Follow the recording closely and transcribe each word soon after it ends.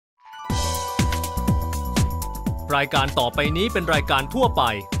รายการต่อไปนี้เป็นรายการทั่วไป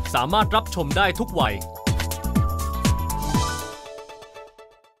สามารถรับชมได้ทุกวัย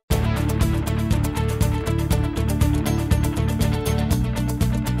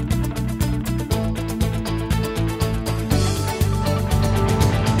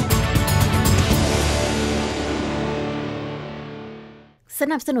ส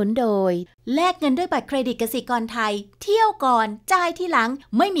นับสนุนโดยแลกเงินด้วยบัตรเครดิตกสิกรไทยเที่ยวก่อนจ่ายทีหลัง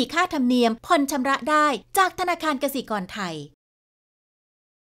ไม่มีค่าธรรมเนียมผ่อนชำระได้จากธนาคารกสิกรไทย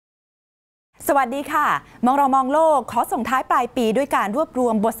สวัสดีค่ะมองเรามองโลกขอส่งท้ายปลายปีด้วยการรวบรว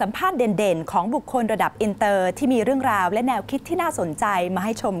มบทสัมภาษณ์เด่นๆของบุคคลระดับอินเตอร์ที่มีเรื่องราวและแนวคิดที่น่าสนใจมาใ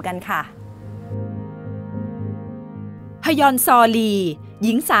ห้ชมกันค่ะฮยอนซอลีห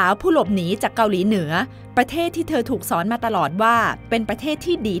ญิงสาวผู้หลบหนีจากเกาหลีเหนือประเทศที่เธอถูกสอนมาตลอดว่าเป็นประเทศ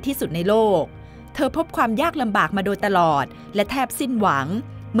ที่ดีที่สุดในโลกเธอพบความยากลำบากมาโดยตลอดและแทบสิ้นหวัง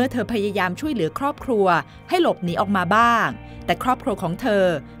เมื่อเธอพยายามช่วยเหลือครอบครัวให้หลบหนีออกมาบ้างแต่ครอบครัวของเธอ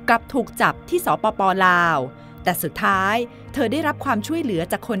กลับถูกจับที่สปป.ลาวแต่สุดท้ายเธอได้รับความช่วยเหลือ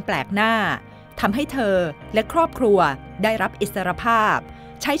จากคนแปลกหน้าทำให้เธอและครอบครัวได้รับอิสรภาพ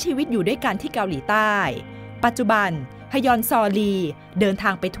ใช้ชีวิตอยู่ด้วยกันที่เกาหลีใต้ปัจจุบันฮยอนซอลีเดินทา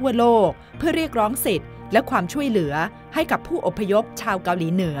งไปทั่วโลกเพื่อเรียกร้องสิทธิ์และความช่วยเหลือให้กับผู้อพยพชาวเกาหลี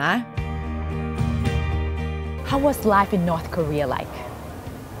เหนือ How was life in North Korea like?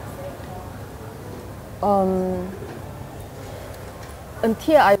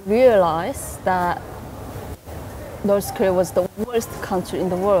 Until I realized that North Korea was the worst country in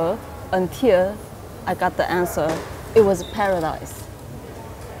the world, until I got the answer, it was paradise.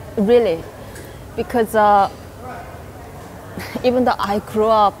 Really, because even though I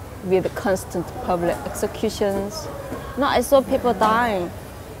grew up with constant public executions, I saw people dying,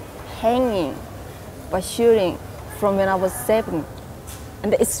 hanging, by shooting from when I was 7. And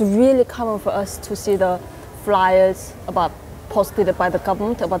it's really common for us to see the flyers posted by the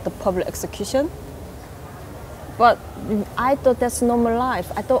government about the public execution. But I thought that's normal life.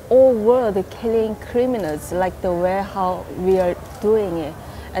 I thought all world killing criminals like the way how we are doing it.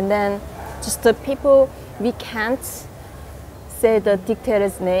 And then just the people, we can't say the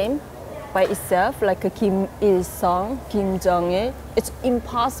dictator's name by itself, like Kim Il-sung, Kim Jong-il. It's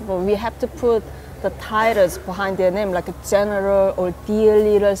impossible. We have to put the titles behind their name, like a general or dear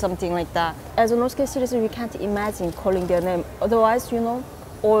leader, something like that. As a North Korean citizen, we can't imagine calling their name. Otherwise,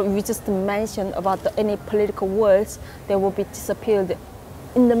 or we just mention about any political words, they will be disappeared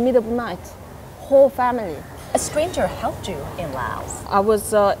in the middle of the night. Whole family. A stranger helped you in Laos. I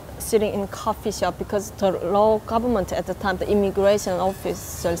was sitting in a coffee shop because the local government at the time, the immigration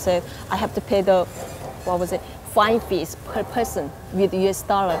officer said I have to pay the, fine fees per person with US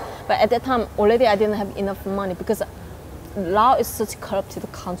dollar. But at that time, already I didn't have enough money because Laos is such a corrupted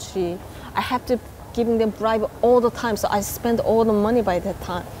country. I have to give them bribe all the time, so I spent all the money by that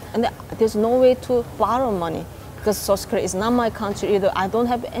time. And there's no way to borrow money because South Korea is not my country either. I don't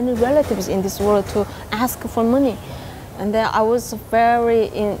have any relatives in this world to ask for money. And then I was very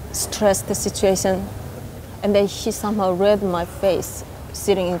in stressed situation. And then he somehow read my face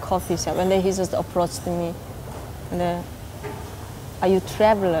sitting in coffee shop. And then he just approached me. And then, are you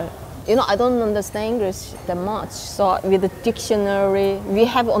traveler? I don't understand English that much. So with the dictionary, we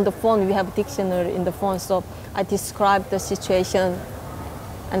have on the phone, we have a dictionary in the phone. So I described the situation.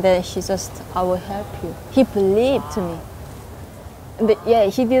 And then he just, I will help you. He believed me. And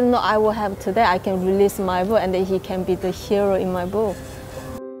he didn't know I will have today. I can release my book and then he can be the hero in my book.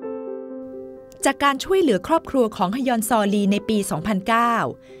 จากการช่วยเหลือครอบครัวของฮยอนซอลีในปี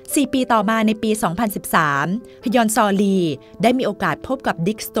 2009 4 ปีต่อมาในปี 2013 ฮยอนซอลีได้มีโอกาสพบกับ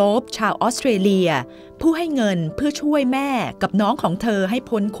ดิก สโตปชาวออสเตรเลียผู้ให้เงินเพื่อช่วยแม่กับน้องของเธอให้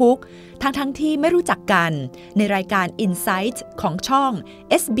พ้นคุกทั้งที่ไม่รู้จักกันในรายการ Insight ของช่อง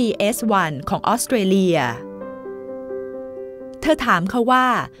SBS 1 ของออสเตรเลียเธอถามเขาว่า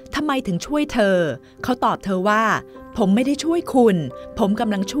ทำไมถึงช่วยเธอเขาตอบเธอว่าผมไม่ได้ช่วยคุณผมก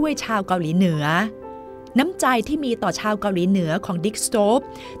ำลังช่วยชาวเกาหลีเหนือน้ำใจที่มีต่อชาวเกาหลีเหนือของดิก สโตป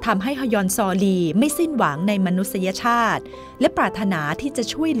ทำให้ฮยอนซอลีไม่สิ้นหวังในมนุษยชาติและปรารถนาที่จะ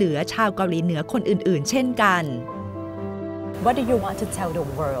ช่วยเหลือชาวเกาหลีเหนือคนอื่นๆเช่นกัน What do you want to tell the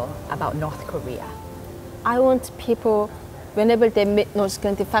world about North Korea? I want people, whenever they meet North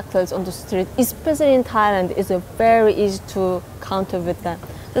Korean defectors on the street, especially in Thailand, it's very easy to counter with them.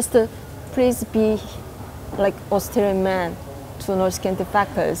 Just please be like Australian man to North Korean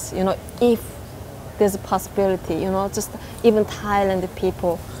defectors. If there's a possibility, just even Thailand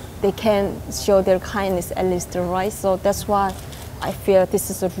people, they can show their kindness at least, right? So that's why I feel this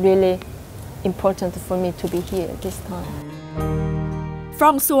is really important for me to be here this time. ฟ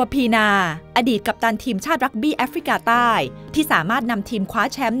รองซัวพีนาอดีตกัปตันทีมชาติรักบี้แอฟริกาใต้ที่สามารถนำทีมคว้า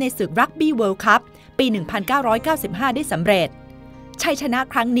แชมป์ในศึกรักบี้เวิลด์คัพปี 1995 ได้สำเร็จชัยชนะ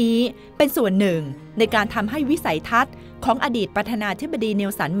ครั้งนี้เป็นส่วนหนึ่งในการทำให้วิสัยทัศน์ของอดีตประธานาธิบดีเน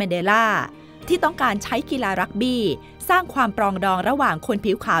ลสันแมนเดลาที่ต้องการใช้กีฬารักบี้สร้างความปรองดองระหว่างคน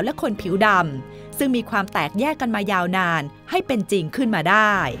ผิวขาวและคนผิวดำซึ่งมีความแตกแยกกันมายาวนานให้เป็นจริงขึ้นมาไ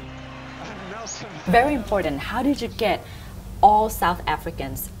ด้ Very important. How did you get all South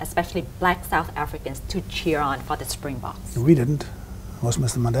Africans, especially black South Africans, to cheer on for the Springboks? We didn't. It was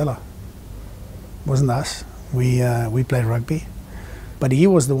Mr. Mandela. It wasn't us. We played rugby. But he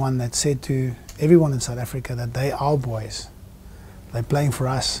was the one that said to everyone in South Africa that they are boys. They're playing for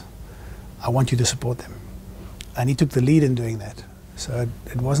us. I want you to support them. And he took the lead in doing that. So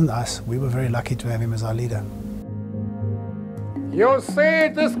it wasn't us. We were very lucky to have him as our leader. You see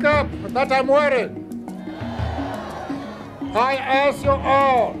this cup that I'm wearing? I ask you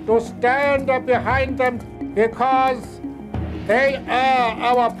all to stand up behind them because they are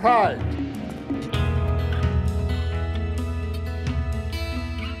our pride.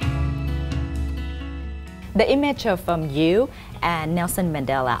 The image of you and Nelson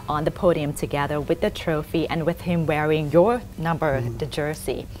Mandela on the podium together with the trophy and with him wearing your number, the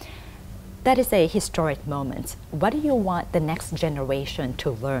jersey, that is a historic moment. What do you want the next generation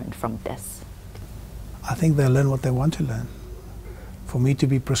to learn from this? I think they'll learn what they want to learn. For me to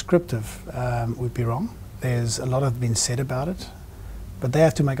be prescriptive would be wrong. There's a lot been said about it, but they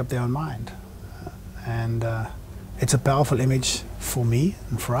have to make up their own mind. And it's a powerful image for me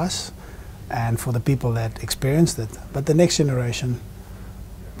and for us and for the people that experienced it. But the next generation,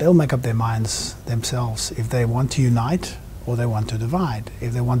 they'll make up their minds themselves if they want to unite or they want to divide,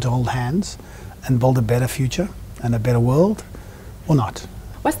 if they want to hold hands and build a better future and a better world or not.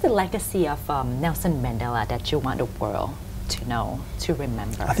 What's the legacy of Nelson Mandela that you want the world to know, to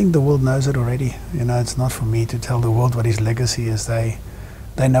remember? I think the world knows it already. You know, it's not for me to tell the world what his legacy is.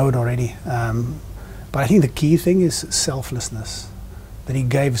 They know it already. But I think the key thing is selflessness, that he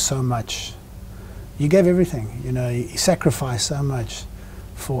gave so much. He gave everything, you know, he sacrificed so much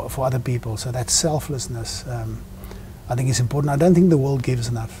for other people. So that selflessness, I think is important. I don't think the world gives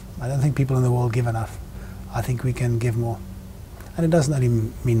enough. I don't think people in the world give enough. I think we can give more. And it doesn't only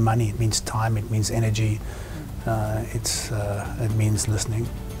mean money, it means time, it means energy, it means listening.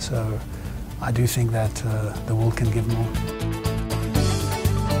 So I do think that the world can give more.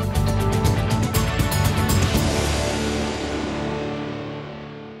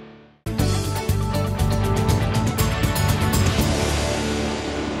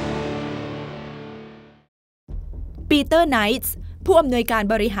 Peter Knights ผู้อำนวยการ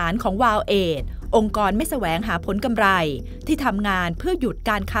บริหารของ Wild Aid องค์กรไม่แสวงหาผลกำไรที่ทำงานเพื่อหยุด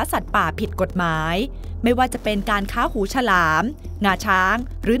การค้าสัตว์ป่าผิดกฎหมายไม่ว่าจะเป็นการค้าหูฉลามงาช้าง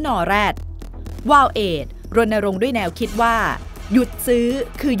หรือหน่อแรด Wild Aid รณรงค์ด้วยแนวคิดว่าหยุดซื้อ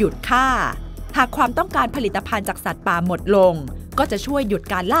คือหยุดฆ่าหากความต้องการผลิตภัณฑ์จากสัตว์ป่าหมดลงก็จะช่วยหยุด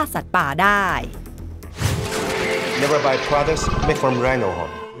การล่าสัตว์ป่าได้ Never buy products made from rhino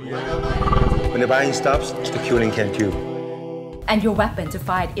horn. When the buying stops, the killing can too. And your weapon to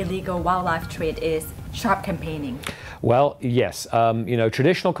fight illegal wildlife trade is sharp campaigning. Well, yes. You know,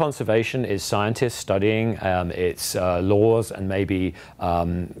 traditional conservation is scientists studying its laws and maybe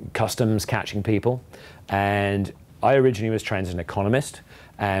customs catching people. And I originally was trained as an economist.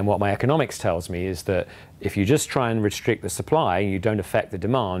 And what my economics tells me is that if you just try and restrict the supply and you don't affect the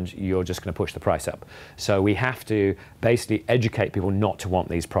demand, you're just going to push the price up. So we have to basically educate people not to want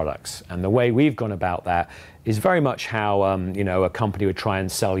these products. And the way we've gone about that is very much how, you know, a company would try and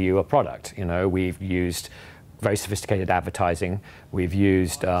sell you a product. You know, we've used very sophisticated advertising. We've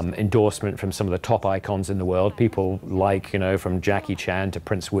used endorsement from some of the top icons in the world, people like, you know, from Jackie Chan to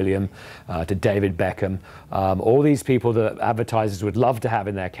Prince William to David Beckham. All these people that advertisers would love to have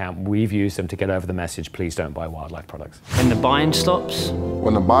in their camp, we've used them to get over the message, please don't buy wildlife products. When the buying stops?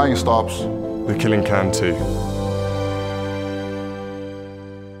 When the buying stops, the killing can too.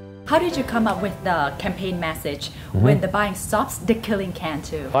 How did you come up with the campaign message? When the buying stops, the killing can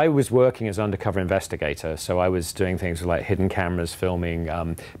too. I was working as an undercover investigator, so I was doing things like hidden cameras, filming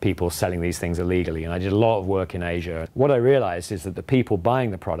people selling these things illegally, and I did a lot of work in Asia. What I realized is that the people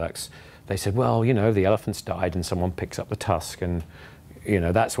buying the products, they said, well, you know, the elephants died and someone picks up the tusk, and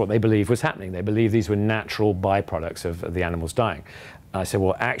that's what they believed was happening. They believed these were natural byproducts of the animals dying. I said,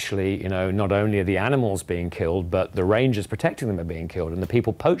 well, actually, not only are the animals being killed, but the rangers protecting them are being killed, and the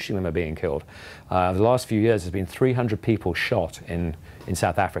people poaching them are being killed. The last few years, there's been 300 people shot in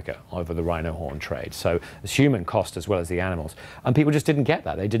South Africa over the rhino horn trade. So it's human cost as well as the animals. And people just didn't get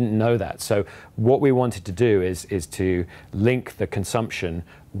that. They didn't know that. So what we wanted to do is to link the consumption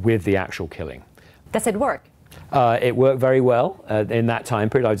with the actual killing. Does it work? It worked very well in that time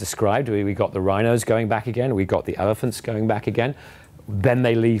period I described. We got the rhinos going back again. We got the elephants going back again. Then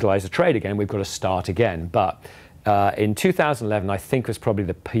they legalized the trade again. We've got to start again. But in 2011, I think was probably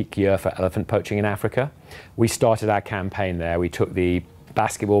the peak year for elephant poaching in Africa. We started our campaign there. We took the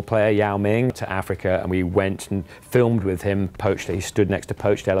basketball player Yao Ming to Africa, and we went and filmed with him. He stood next to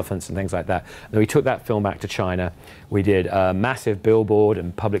poached elephants and things like that. And we took that film back to China. We did a massive billboard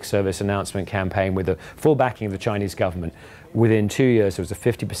and public service announcement campaign with the full backing of the Chinese government. Within 2 years, there was a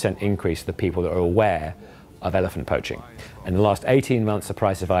 50% increase of the people that are aware of elephant poaching. In the last 18 months, the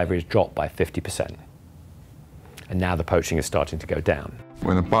price of ivory has dropped by 50%. And now the poaching is starting to go down.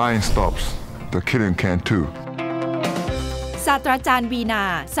 When the buying stops, the killing can too. ศาสตราจารย์วีนา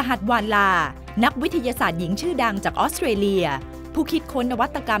สหัสวานลา นักวิทยาศาสตร์หญิงชื่อดังจากออสเตรเลีย ผู้คิดค้นนวั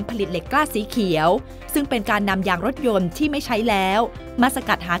ตกรรมผลิตเหล็กกล้าสีเขียว ซึ่งเป็นการนำยางรถยนต์ที่ไม่ใช้แล้วมาส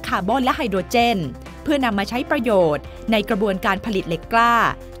กัดหาคาร์บอนและไฮโดรเจนเพื่อนำมาใช้ประโยชน์ในกระบวนการผลิตเหล็กกล้า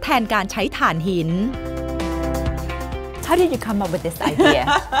แทนการใช้ถ่านหิน How did you come up with this idea?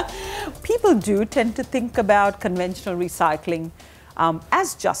 People do tend to think about conventional recycling as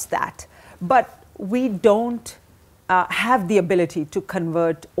just that, but we don't have the ability to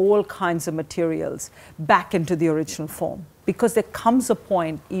convert all kinds of materials back into the original form, because there comes a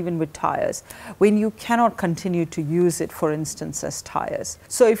point, even with tires, when you cannot continue to use it, for instance, as tires.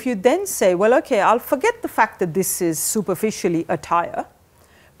 So if you then say, well, okay, I'll forget the fact that this is superficially a tire,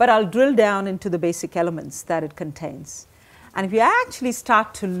 but I'll drill down into the basic elements that it contains. And if you actually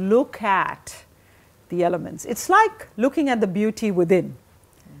start to look at the elements, it's like looking at the beauty within.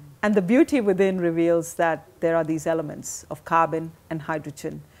 And the beauty within reveals that there are these elements of carbon and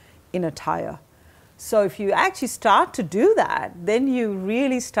hydrogen in a tire. So if you actually start to do that, then you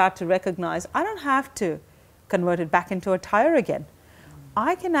really start to recognize, I don't have to convert it back into a tire again.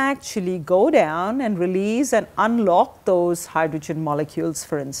 I can actually go down and release and unlock those hydrogen molecules,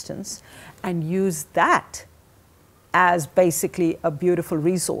 for instance, and use that as basically a beautiful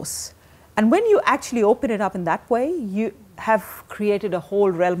resource. And when you actually open it up in that way, you have created a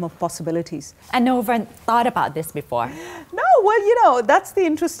whole realm of possibilities. And no one thought about this before. No, well, that's the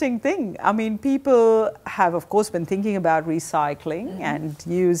interesting thing. I mean, people have, of course, been thinking about recycling and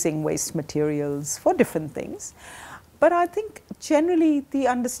using waste materials for different things. But I think generally the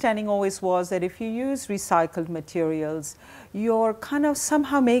understanding always was that if you use recycled materials, you're kind of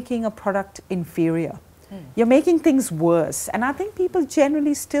somehow making a product inferior. You're making things worse. And I think people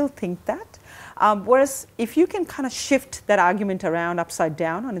generally still think that. Whereas if you can kind of shift that argument around upside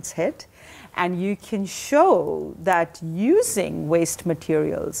down on its head, and you can show that using waste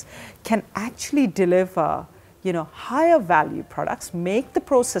materials can actually deliver, higher value products, make the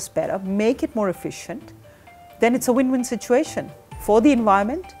process better, make it more efficient, then it's a win-win situation for the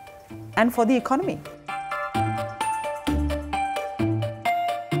environment and for the economy.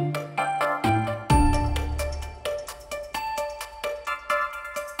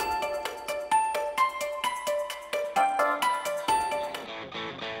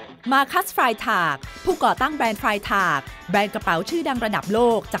มาคัส ฟรายทากผู้ก่อตั้งแบรนด์ฟรายทากแบรนด์กระเป๋าชื่อดังระดับโล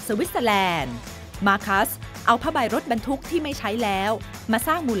กจากสวิตเซอร์แลนด์มาคัสเอาผ้าใบรถบรรทุกที่ไม่ใช้แล้วมาส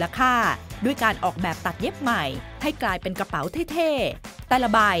ร้างมูลค่าด้วยการออกแบบตัดเย็บใหม่ให้กลายเป็นกระเป๋าเท่ๆแต่ละ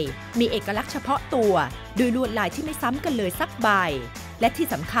ใบมีเอกลักษณ์เฉพาะตัวด้วยลวดลายที่ไม่ซ้ำกันเลยสักใบและที่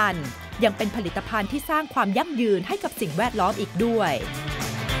สำคัญยังเป็นผลิตภัณฑ์ที่สร้างความยั่งยืนให้กับสิ่งแวดล้อมอีกด้วย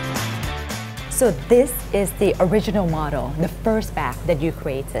So this is the original model, the first bag that you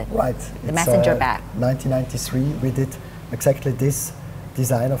created. Right. The messenger bag. 1993, we did exactly this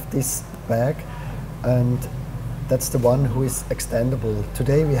design of this bag, and that's the one who is extendable.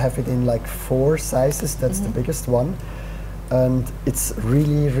 Today we have it in like 4 sizes, that's the biggest one, and it's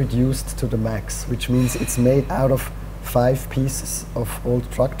really reduced to the max, which means it's made out of 5 pieces of old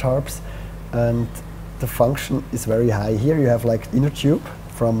truck tarps, and the function is very high. Here you have like inner tube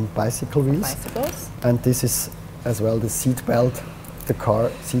from bicycle wheels, and this is as well the seat belt, the car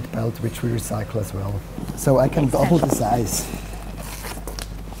seat belt, which we recycle as well. So I can double the size.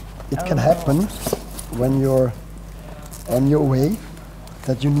 It can happen when you're on your way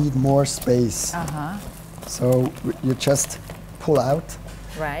that you need more space. So you just pull out,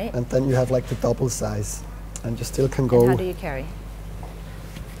 right, and then you have like the double size, and you still can go. And how do you carry?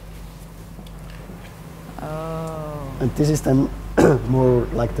 And this is then more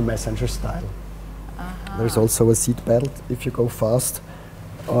like the messenger style. There's also a seat belt. If you go fast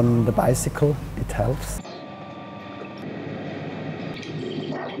on the bicycle, it helps.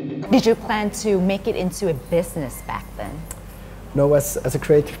 Did you plan to make it into a business back then? No, as a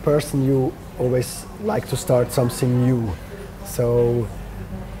creative person, you always like to start something new. So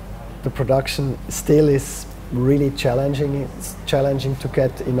the production still is really challenging. It's challenging to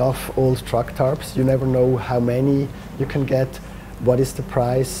get enough old truck tarps. You never know how many you can get, what is the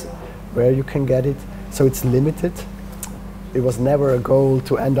price, where you can get it. So it's limited. It was never a goal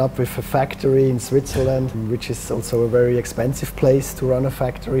to end up with a factory in Switzerland, which is also a very expensive place to run a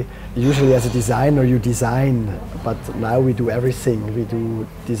factory. Usually as a designer you design, but now we do everything. We do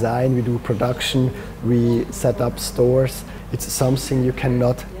design, we do production, we set up stores. It's something you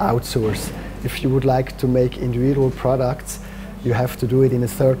cannot outsource. If you would like to make individual products, you have to do it in a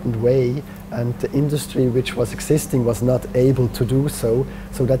certain way, and the industry which was existing was not able to do so.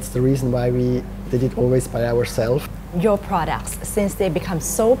 So that's the reason why we did it always by ourselves. Your products, since they become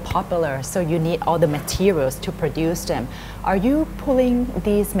so popular, so you need all the materials to produce them, are you pulling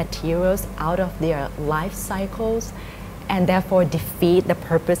these materials out of their life cycles and therefore defeat the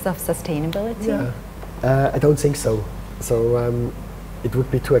purpose of sustainability? I don't think so. So it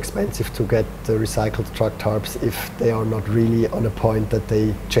would be too expensive to get the recycled truck tarps if they are not really on a point that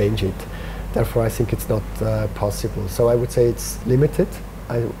they change it. Therefore, I think it's not possible. So I would say it's limited.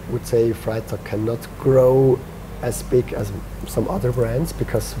 I would say Freitag cannot grow as big as some other brands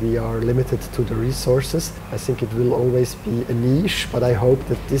because we are limited to the resources. I think it will always be a niche, but I hope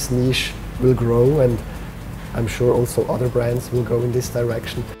that this niche will grow, and I'm sure also other brands will go in this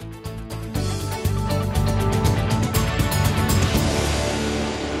direction.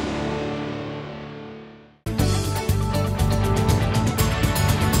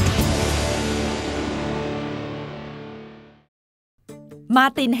มา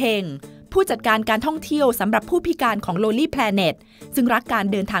ร์ตินเฮงผู้จัดการการท่องเที่ยวสำหรับผู้พิการของ Lonely Planet ซึ่งรักการ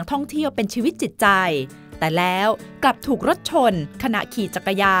เดินทางท่องเที่ยวเป็นชีวิตจิตใจแต่แล้วกลับถูกรถชนขณะขี่จัก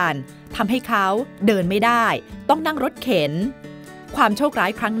รยานทำให้เขาเดินไม่ได้ต้องนั่งรถเข็นความโชคร้า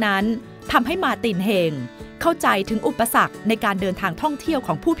ยครั้งนั้นทำให้มาร์ตินเฮงเข้าใจถึงอุปสรรคในการเดินทางท่องเที่ยวข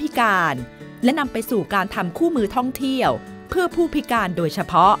องผู้พิการและนำไปสู่การทำคู่มือท่องเที่ยวเพื่อผู้พิการโดยเฉ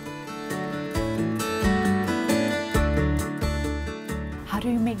พาะHow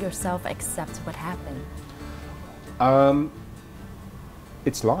do you make yourself accept what happened?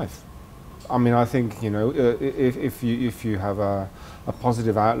 It's life. I mean, I think if you have a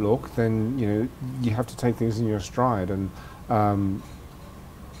positive outlook, then you have to take things in your stride, and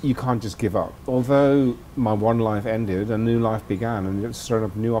you can't just give up. Although my one life ended, a new life began, and it's thrown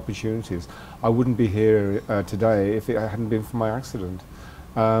up new opportunities. I wouldn't be here today if it hadn't been for my accident.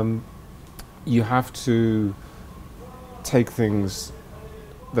 You have to take things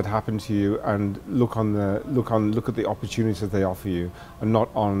that happen to you and look at the opportunities that they offer you, and not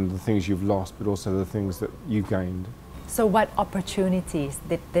on the things you've lost, but also the things that you gained. So what opportunities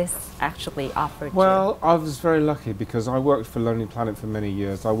did this actually offer to you? Well, I was very lucky because I worked for Lonely Planet for many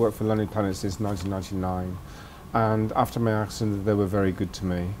years. I worked for Lonely Planet since 1999, and after my accident they were very good to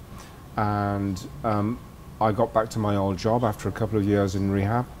me, and I got back to my old job after a couple of years in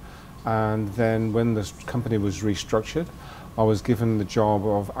rehab, and then when the company was restructured, I was given the job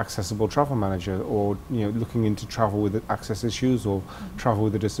of accessible travel manager, or looking into travel with access issues or travel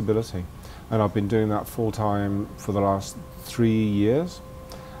with a disability, and I've been doing that full time for the last 3 years,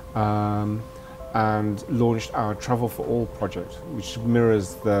 and launched our Travel for All project, which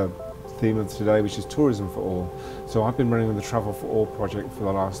mirrors the theme of today, which is tourism for all. So I've been running the Travel for All project for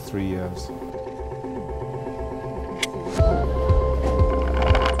the last 3 years.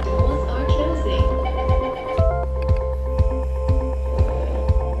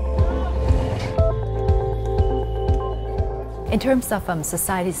 In terms of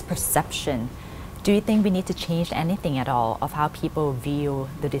society's perception, do you think we need to change anything at all of how people view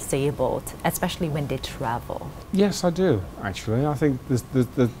the disabled, especially when they travel? Yes, I do, actually. I think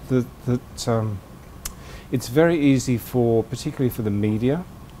it's very easy particularly for the media,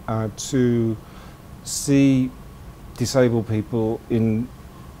 to see disabled people in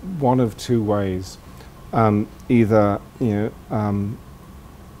one of two ways. Either,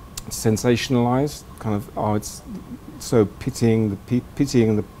 sensationalized, kind of, it's so pitying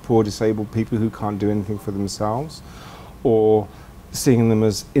the poor disabled people who can't do anything for themselves, or seeing them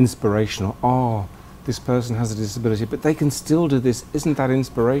as inspirational. This person has a disability, but they can still do this. Isn't that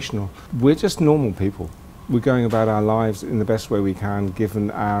inspirational? We're just normal people. We're going about our lives in the best way we can,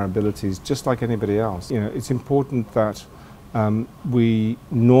 given our abilities, just like anybody else. It's important that we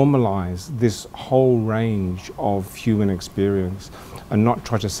normalize this whole range of human experience and not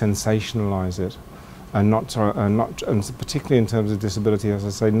try to sensationalize it, and and particularly in terms of disability, as I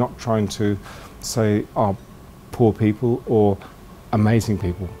say, not trying to say are poor people or amazing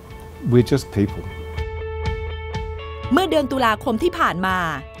people. We're just people. เมื่อเดือนตุลาคมที่ผ่านมา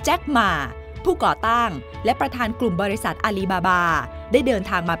แจ็คหม่าผู้ก่อตั้งและประธานกลุ่มบริษัทอาลีบาบาได้เดิน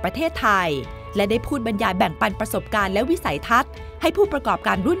ทางมาประเทศไทยและได้พูดบรรยายแบ่งปันประสบการณ์และวิสัยทัศน์ให้ผู้ประกอบก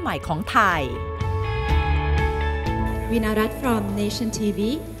ารรุ่นใหม่ของไทย Vinarat from Nation TV.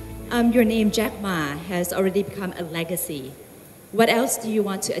 Your name Jack Ma has already become a legacy. What else do you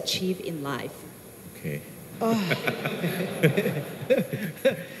want to achieve in life? Okay.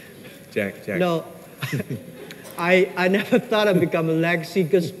 Jack. No, I never thought I'd become a legacy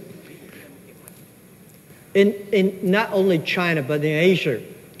because in not only China but in Asia,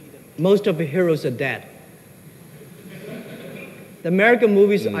 most of the heroes are dead. The American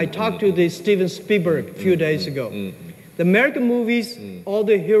movies, I talked to the Steven Spielberg a few days ago. The American movies, all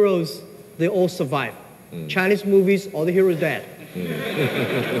the heroes, they all survive. Chinese movies, all the heroes dead.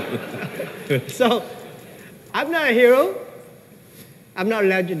 So, I'm not a hero. I'm not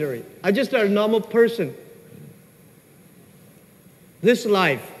legendary. I'm just a normal person. This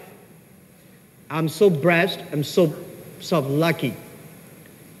life, I'm so blessed, I'm so lucky.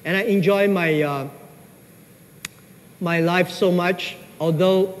 And I enjoy my life so much,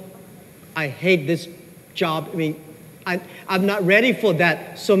 although I hate this job. I mean, I'm not ready for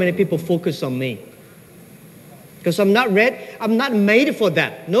that. So many people focus on me. Because I'm not ready, I'm not made for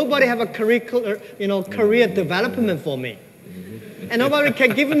that. Nobody have a career development for me. And nobody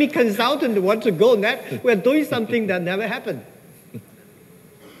can give me consultant to want to go. That we're doing something that never happened.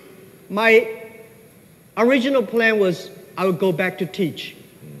 My original plan was I would go back to teach.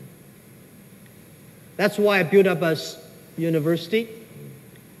 That's why I built up a university,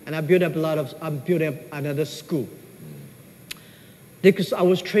 and I built up another school. Because I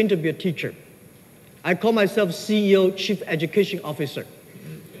was trained to be a teacher. I call myself CEO, Chief Education Officer.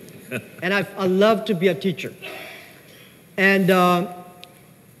 And I love to be a teacher. And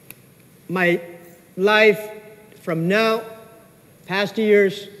my life from now, past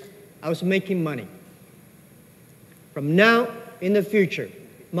years, I was making money. From now in the future,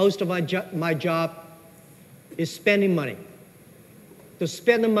 most of my job is spending money. To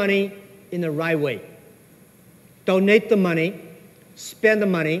spend the money in the right way. Donate the money, spend the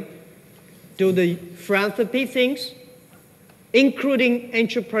money, do the philanthropy things, including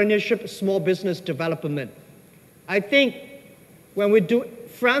entrepreneurship, small business development. I think when we do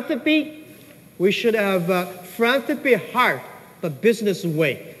philanthropy, we should have philanthropy heart, but business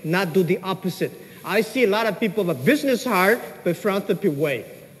way, not do the opposite. I see a lot of people have a business heart, but philanthropy way.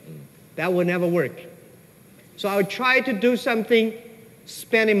 That will never work. So I would try to do something,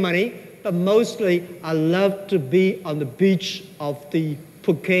 spending money, but mostly I love to be on the beach of the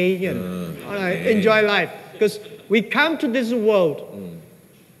Phuket and I enjoy life. Because we come to this world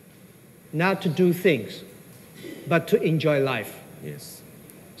not to do things, but to enjoy life. Yes.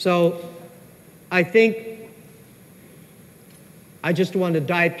 So I think I just want to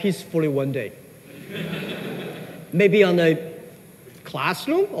die peacefully one day. Maybe on a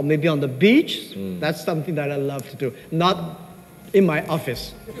classroom or maybe on the beach. That's something that I love to do, not in my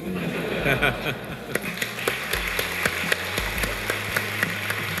office.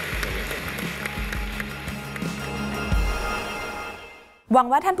 หวัง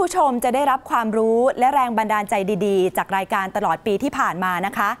ว่าท่านผู้ชมจะได้รับความรู้และแรงบันดาลใจดีๆจากรายการตลอดปีที่ผ่านมาน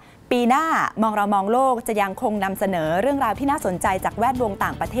ะคะปีหน้ามองเรามองโลกจะยังคงนำเสนอเรื่องราวที่น่าสนใจจากแวดวงต่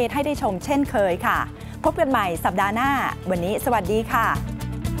างประเทศให้ได้ชมเช่นเคยค่ะพบกันใหม่สัปดาห์หน้าวันนี้สวัสดีค่ะ